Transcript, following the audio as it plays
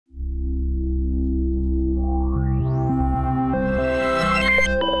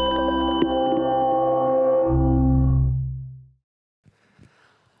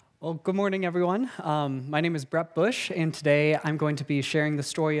Good morning, everyone. My name is Brett Bush, and today I'm going to be sharing the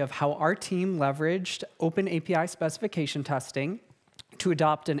story of how our team leveraged OpenAPI specification testing to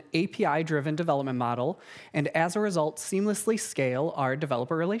adopt an API-driven development model, and as a result, seamlessly scale our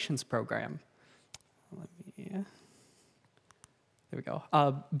developer relations program. There we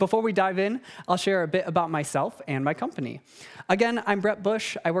go. Before we dive in, I'll share a bit about myself and my company. Again, I'm Brett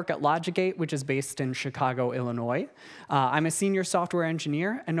Bush. I work at LogicGate, which is based in Chicago, Illinois. I'm a senior software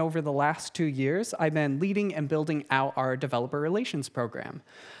engineer, and over the last 2 years, I've been leading and building out our developer relations program.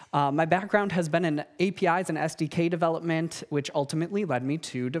 My background has been in APIs and SDK development, which ultimately led me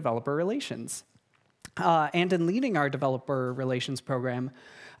to developer relations. And in leading our developer relations program,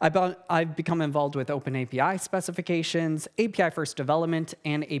 I've become involved with OpenAPI specifications, API-first development,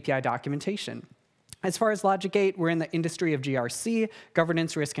 and API documentation. As far as LogicGate, we're in the industry of GRC,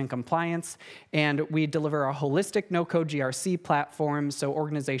 governance, risk, and compliance, and we deliver a holistic no-code GRC platform so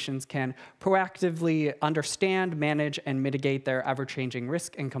organizations can proactively understand, manage, and mitigate their ever-changing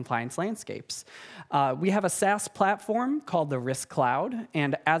risk and compliance landscapes. We have a SaaS platform called the Risk Cloud,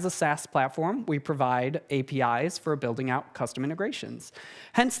 and as a SaaS platform, we provide APIs for building out custom integrations.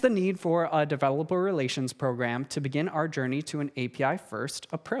 Hence the need for a developer relations program to begin our journey to an API-first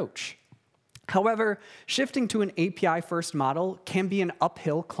approach. However, shifting to an API-first model can be an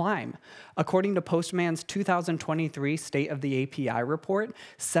uphill climb. According to Postman's 2023 State of the API report,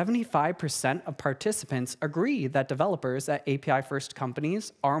 75% of participants agree that developers at API-first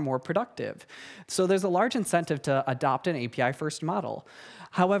companies are more productive. So there's a large incentive to adopt an API-first model.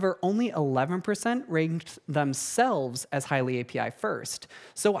 However, only 11% ranked themselves as highly API-first.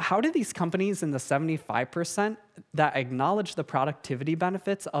 So how do these companies in the 75% that acknowledge the productivity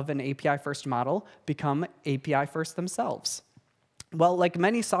benefits of an API-first model become API-first themselves? Well, like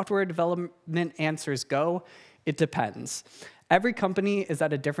many software development answers go, it depends. Every company is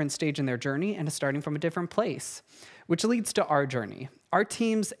at a different stage in their journey and is starting from a different place, which leads to our journey. Our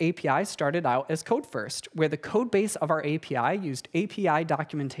team's API started out as code first, where the code base of our API used API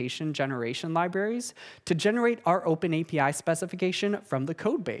documentation generation libraries to generate our OpenAPI specification from the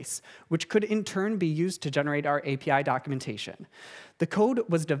code base, which could in turn be used to generate our API documentation. The code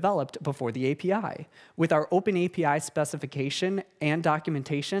was developed before the API, with our OpenAPI specification and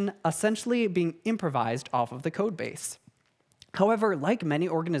documentation essentially being improvised off of the code base. However, like many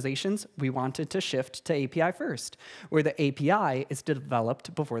organizations, we wanted to shift to API first, where the API is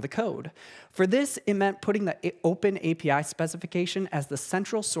developed before the code. For this, it meant putting the OpenAPI specification as the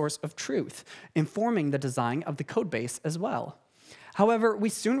central source of truth, informing the design of the code base as well. However, we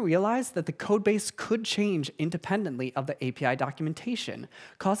soon realized that the code base could change independently of the API documentation,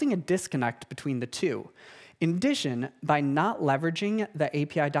 causing a disconnect between the two. In addition, by not leveraging the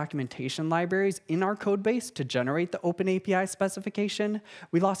API documentation libraries in our codebase to generate the OpenAPI specification,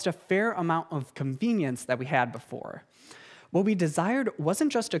 we lost a fair amount of convenience that we had before. What we desired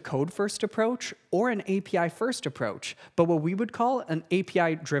wasn't just a code-first approach or an API-first approach, but what we would call an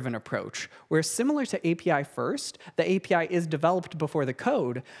API-driven approach, where similar to API-first, the API is developed before the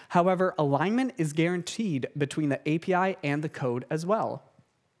code. However, alignment is guaranteed between the API and the code as well.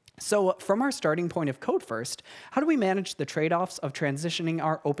 So from our starting point of code first, how do we manage the trade-offs of transitioning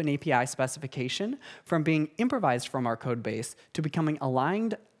our OpenAPI specification from being improvised from our code base to becoming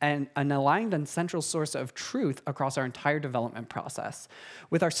aligned and an aligned and central source of truth across our entire development process?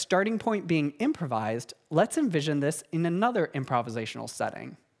 With our starting point being improvised, let's envision this in another improvisational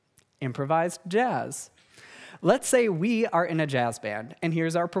setting: improvised jazz. Let's say we are in a jazz band, and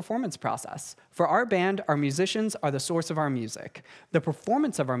here's our performance process. For our band, our musicians are the source of our music. The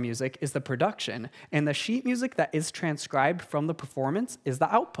performance of our music is the production, and the sheet music that is transcribed from the performance is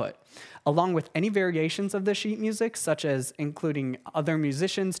the output, along with any variations of the sheet music, such as including other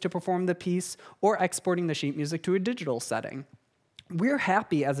musicians to perform the piece or exporting the sheet music to a digital setting. We're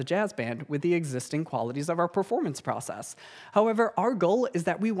happy as a jazz band with the existing qualities of our performance process. However, our goal is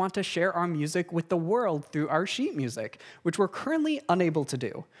that we want to share our music with the world through our sheet music, which we're currently unable to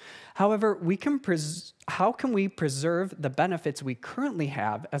do. However, how can we preserve the benefits we currently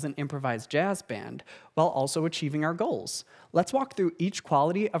have as an improvised jazz band while also achieving our goals? Let's walk through each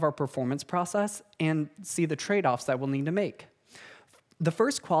quality of our performance process and see the trade-offs that we'll need to make. The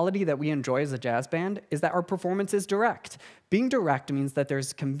first quality that we enjoy as a jazz band is that our performance is direct. Being direct means that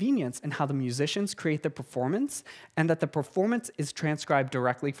there's convenience in how the musicians create the performance and that the performance is transcribed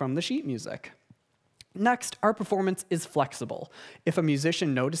directly from the sheet music. Next, our performance is flexible. If a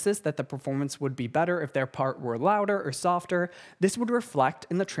musician notices that the performance would be better if their part were louder or softer, this would reflect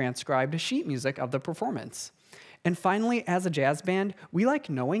in the transcribed sheet music of the performance. And finally, as a jazz band, we like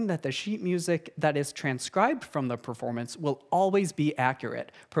knowing that the sheet music that is transcribed from the performance will always be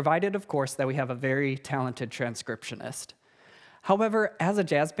accurate, provided, of course, that we have a very talented transcriptionist. However, as a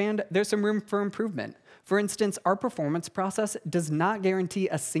jazz band, there's some room for improvement. For instance, our performance process does not guarantee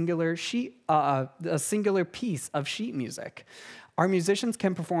a singular piece of sheet music. Our musicians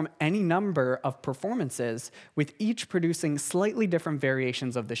can perform any number of performances, with each producing slightly different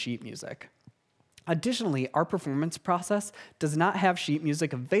variations of the sheet music. Additionally, our performance process does not have sheet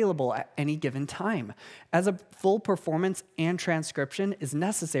music available at any given time, as a full performance and transcription is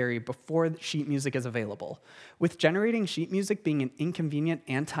necessary before the sheet music is available. With generating sheet music being an inconvenient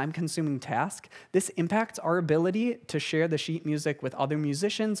and time-consuming task, this impacts our ability to share the sheet music with other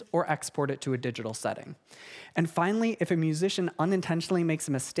musicians or export it to a digital setting. And finally, if a musician unintentionally makes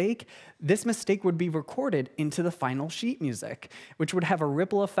a mistake, this mistake would be recorded into the final sheet music, which would have a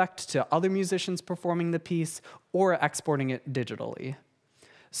ripple effect to other musicians performing the piece or exporting it digitally.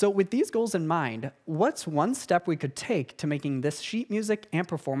 So with these goals in mind, what's one step we could take to making this sheet music and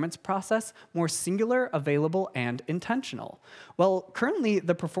performance process more singular, available, and intentional? Well, currently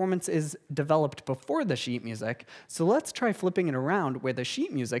the performance is developed before the sheet music, so let's try flipping it around where the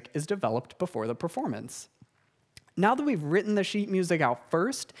sheet music is developed before the performance. Now that we've written the sheet music out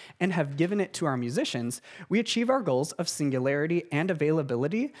first and have given it to our musicians, we achieve our goals of singularity and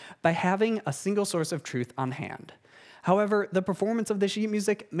availability by having a single source of truth on hand. However, the performance of the sheet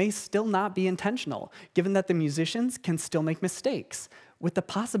music may still not be intentional, given that the musicians can still make mistakes. With the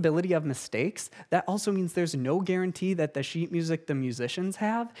possibility of mistakes, that also means there's no guarantee that the sheet music the musicians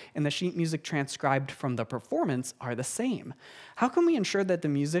have and the sheet music transcribed from the performance are the same. How can we ensure that the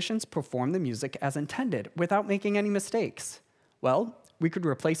musicians perform the music as intended without making any mistakes? Well, we could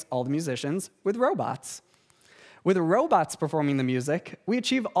replace all the musicians with robots. With robots performing the music, we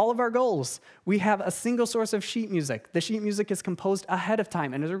achieve all of our goals. We have a single source of sheet music. The sheet music is composed ahead of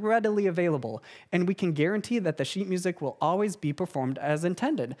time and is readily available, and we can guarantee that the sheet music will always be performed as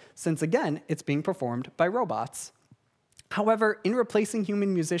intended, since again, it's being performed by robots. However, in replacing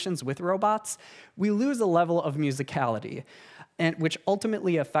human musicians with robots, we lose a level of musicality, which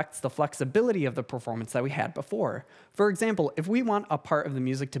ultimately affects the flexibility of the performance that we had before. For example, if we want a part of the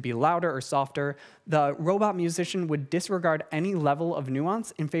music to be louder or softer, the robot musician would disregard any level of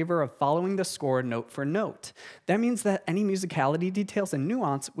nuance in favor of following the score note for note. That means that any musicality details and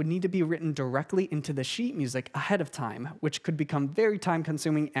nuance would need to be written directly into the sheet music ahead of time, which could become very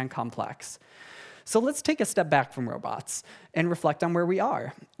time-consuming and complex. So let's take a step back from robots and reflect on where we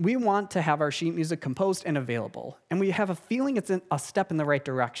are. We want to have our sheet music composed and available, and we have a feeling it's a step in the right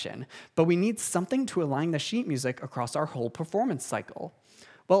direction, but we need something to align the sheet music across our whole performance cycle.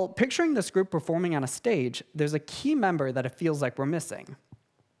 Well, picturing this group performing on a stage, there's a key member that it feels like we're missing: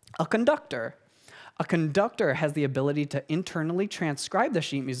 a conductor. A conductor has the ability to internally transcribe the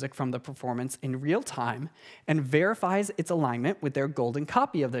sheet music from the performance in real time and verifies its alignment with their golden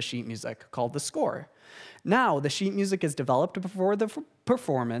copy of the sheet music, called the score. Now, the sheet music is developed before the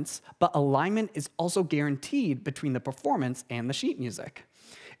performance, but alignment is also guaranteed between the performance and the sheet music.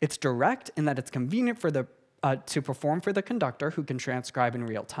 It's direct in that it's convenient for to perform for the conductor, who can transcribe in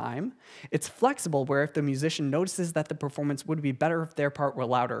real time. It's flexible, where if the musician notices that the performance would be better if their part were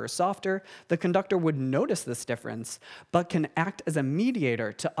louder or softer, the conductor would notice this difference, but can act as a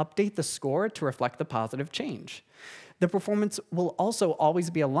mediator to update the score to reflect the positive change. The performance will also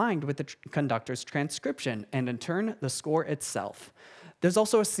always be aligned with the conductor's transcription, and in turn, the score itself. There's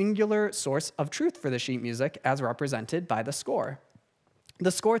also a singular source of truth for the sheet music, as represented by the score. The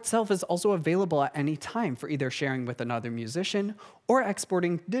score itself is also available at any time for either sharing with another musician or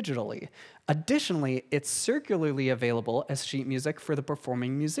exporting digitally. Additionally, it's circularly available as sheet music for the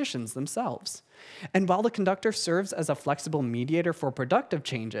performing musicians themselves. And while the conductor serves as a flexible mediator for productive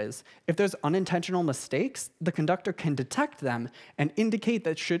changes, if there's unintentional mistakes, the conductor can detect them and indicate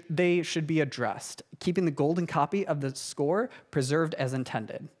that they should be addressed, keeping the golden copy of the score preserved as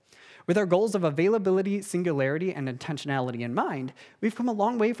intended. With our goals of availability, singularity, and intentionality in mind, we've come a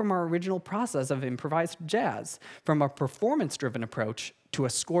long way from our original process of improvised jazz, from a performance-driven approach to a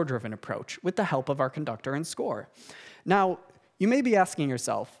score-driven approach with the help of our conductor and score. Now, you may be asking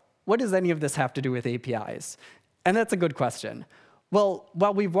yourself, what does any of this have to do with APIs? And that's a good question. Well,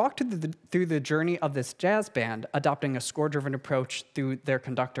 while we've walked through the journey of this jazz band, adopting a score-driven approach through their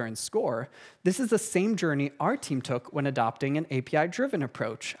conductor and score, this is the same journey our team took when adopting an API-driven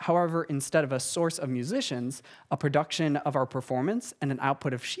approach. However, instead of a source of musicians, a production of our performance, and an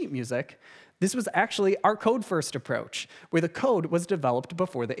output of sheet music, this was actually our code-first approach, where the code was developed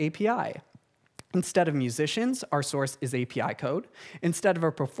before the API. Instead of musicians, our source is API code. Instead of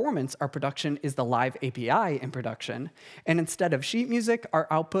our performance, our production is the live API in production. And instead of sheet music, our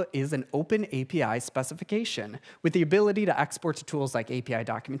output is an OpenAPI specification with the ability to export to tools like API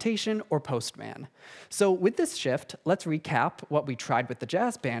documentation or Postman. So with this shift, let's recap what we tried with the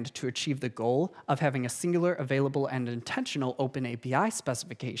Jazz Band to achieve the goal of having a singular, available, and intentional OpenAPI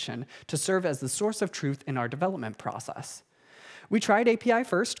specification to serve as the source of truth in our development process. We tried API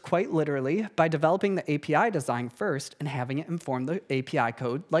first, quite literally, by developing the API design first and having it inform the API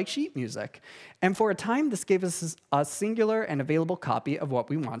code like sheet music. And for a time, this gave us a singular and available copy of what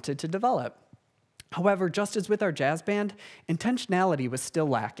we wanted to develop. However, just as with our Jazz Band, intentionality was still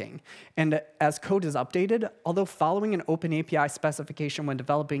lacking. And as code is updated, although following an OpenAPI specification when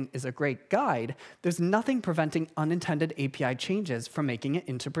developing is a great guide, there's nothing preventing unintended API changes from making it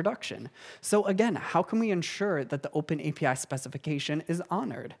into production. So again, how can we ensure that the OpenAPI specification is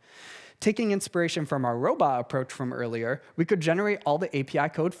honored? Taking inspiration from our robot approach from earlier, we could generate all the API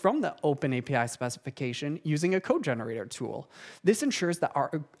code from the OpenAPI specification using a code generator tool. This ensures that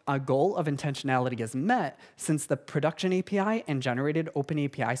our goal of intentionality is met, since the production API and generated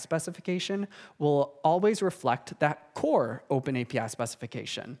OpenAPI specification will always reflect that core OpenAPI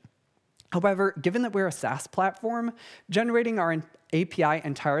specification. However, given that we're a SaaS platform, generating our API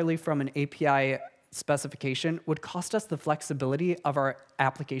entirely from an API specification would cost us the flexibility of our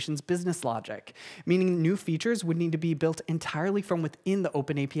application's business logic, meaning new features would need to be built entirely from within the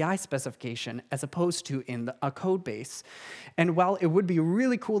OpenAPI specification as opposed to in a code base. And while it would be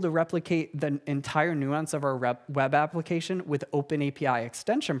really cool to replicate the entire nuance of our web application with OpenAPI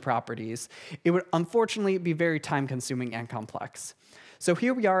extension properties, it would unfortunately be very time-consuming and complex. So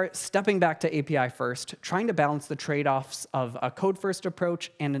here we are, stepping back to API first, trying to balance the trade-offs of a code-first approach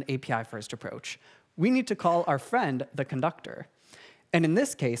and an API-first approach. We need to call our friend the conductor. And in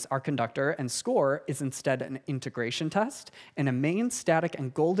this case, our conductor and score is instead an integration test and a main static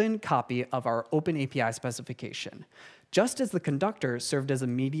and golden copy of our OpenAPI specification. Just as the conductor served as a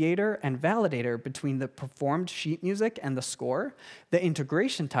mediator and validator between the performed sheet music and the score, the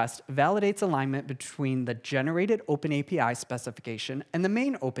integration test validates alignment between the generated OpenAPI specification and the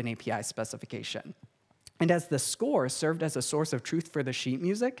main OpenAPI specification. And as the score served as a source of truth for the sheet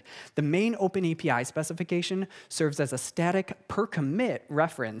music, the main OpenAPI specification serves as a static per commit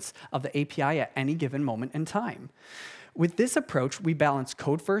reference of the API at any given moment in time. With this approach, we balance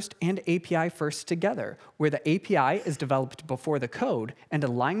code first and API first together, where the API is developed before the code and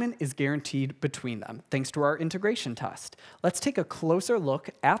alignment is guaranteed between them, thanks to our integration test. Let's take a closer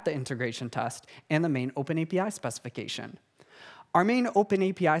look at the integration test and the main OpenAPI specification. Our main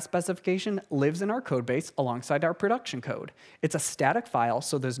OpenAPI specification lives in our codebase alongside our production code. It's a static file,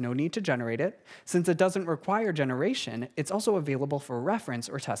 so there's no need to generate it. Since it doesn't require generation, it's also available for reference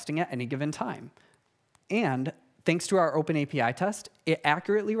or testing at any given time. And thanks to our OpenAPI test, it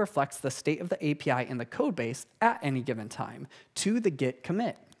accurately reflects the state of the API in the codebase at any given time to the git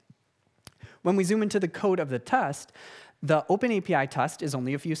commit. When we zoom into the code of the test, the OpenAPI test is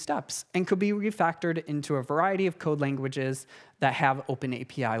only a few steps and could be refactored into a variety of code languages that have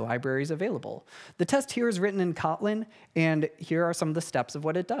OpenAPI libraries available. The test here is written in Kotlin, and here are some of the steps of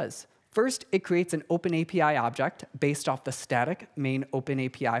what it does. First, it creates an OpenAPI object based off the static main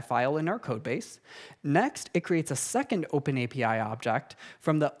OpenAPI file in our codebase. Next, it creates a second OpenAPI object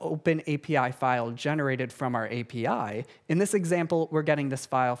from the OpenAPI file generated from our API. In this example, we're getting this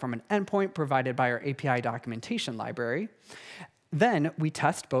file from an endpoint provided by our API documentation library. Then we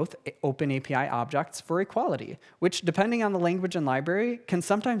test both OpenAPI objects for equality, which, depending on the language and library, can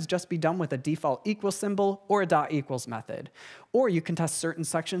sometimes just be done with a default equals symbol or a .equals method. Or you can test certain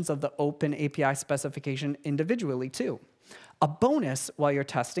sections of the OpenAPI specification individually, too. A bonus while you're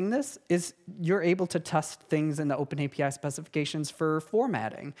testing this is you're able to test things in the OpenAPI specifications for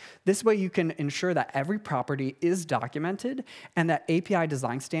formatting. This way you can ensure that every property is documented and that API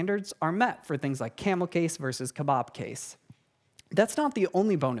design standards are met for things like camel case versus kebab case. That's not the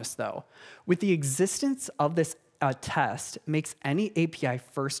only bonus, though. With the existence of this test makes any API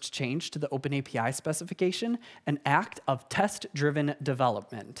first change to the OpenAPI specification an act of test-driven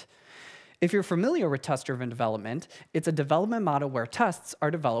development. If you're familiar with test-driven development, it's a development model where tests are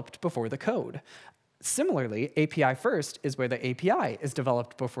developed before the code. Similarly, API first is where the API is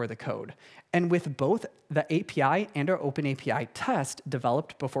developed before the code. And with both the API and our OpenAPI test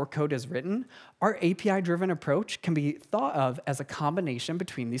developed before code is written, Our API-driven approach can be thought of as a combination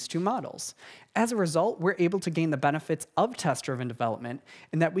between these two models. As a result, we're able to gain the benefits of test-driven development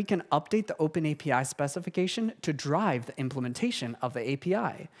in that we can update the OpenAPI specification to drive the implementation of the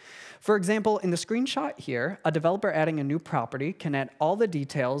API. For example, in the screenshot here, a developer adding a new property can add all the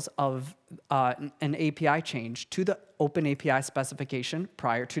details of an API change to the OpenAPI specification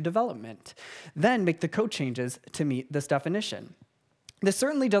prior to development, then make the code changes to meet this definition. This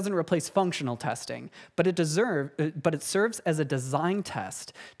certainly doesn't replace functional testing, but it serves as a design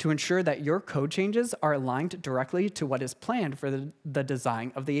test to ensure that your code changes are aligned directly to what is planned for the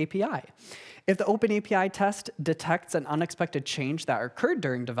design of the API. If the OpenAPI test detects an unexpected change that occurred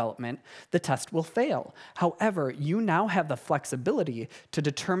during development, the test will fail. However, you now have the flexibility to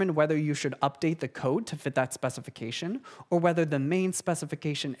determine whether you should update the code to fit that specification or whether the main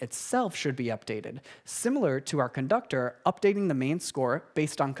specification itself should be updated, similar to our conductor updating the main score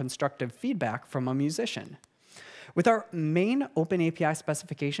based on constructive feedback from a musician. With our main OpenAPI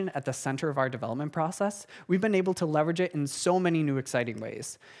specification at the center of our development process, we've been able to leverage it in so many new exciting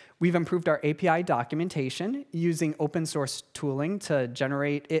ways. We've improved our API documentation using open source tooling to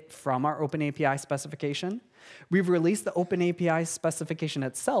generate it from our OpenAPI specification. We've released the OpenAPI specification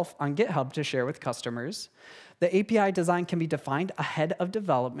itself on GitHub to share with customers. The API design can be defined ahead of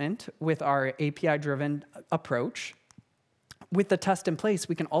development with our API-driven approach. With the test in place,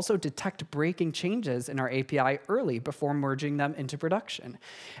 we can also detect breaking changes in our API early before merging them into production.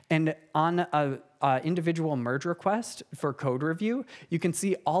 And on an individual merge request for code review, you can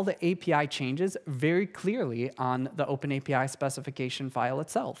see all the API changes very clearly on the OpenAPI specification file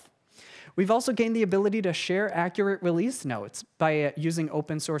itself. We've also gained the ability to share accurate release notes by using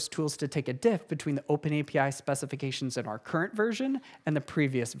open source tools to take a diff between the OpenAPI specifications in our current version and the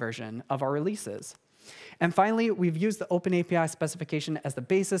previous version of our releases. And finally, we've used the OpenAPI specification as the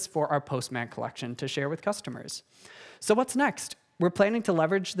basis for our Postman collection to share with customers. So what's next? We're planning to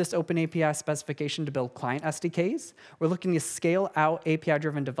leverage this OpenAPI specification to build client SDKs. We're looking to scale out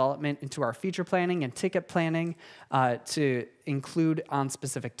API-driven development into our feature planning and ticket planning to include on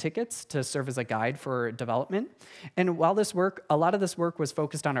specific tickets to serve as a guide for development. And while a lot of this work was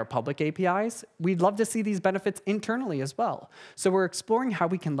focused on our public APIs, we'd love to see these benefits internally as well. So we're exploring how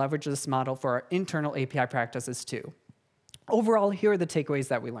we can leverage this model for our internal API practices too. Overall, here are the takeaways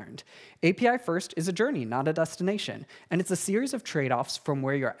that we learned. API first is a journey, not a destination, and it's a series of trade-offs from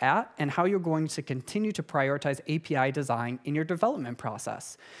where you're at and how you're going to continue to prioritize API design in your development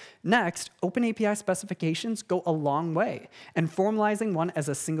process. Next, OpenAPI specifications go a long way, and formalizing one as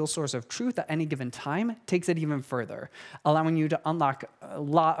a single source of truth at any given time takes it even further, allowing you to unlock a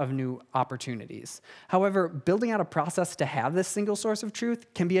lot of new opportunities. However, building out a process to have this single source of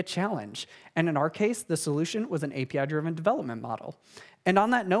truth can be a challenge, and in our case, the solution was an API-driven development model. And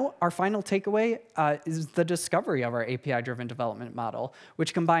on that note, our final takeaway is the discovery of our API-driven development model,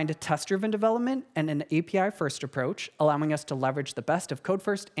 which combined test-driven development and an API-first approach, allowing us to leverage the best of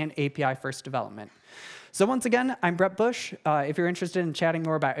code-first and API-first development. So once again, I'm Brett Bush. If you're interested in chatting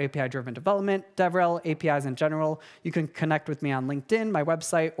more about API-driven development, DevRel, APIs in general, you can connect with me on LinkedIn, my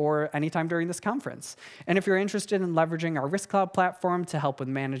website, or anytime during this conference. And if you're interested in leveraging our Risk Cloud platform to help with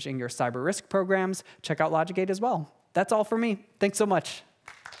managing your cyber risk programs, check out LogicGate as well. That's all for me. Thanks so much.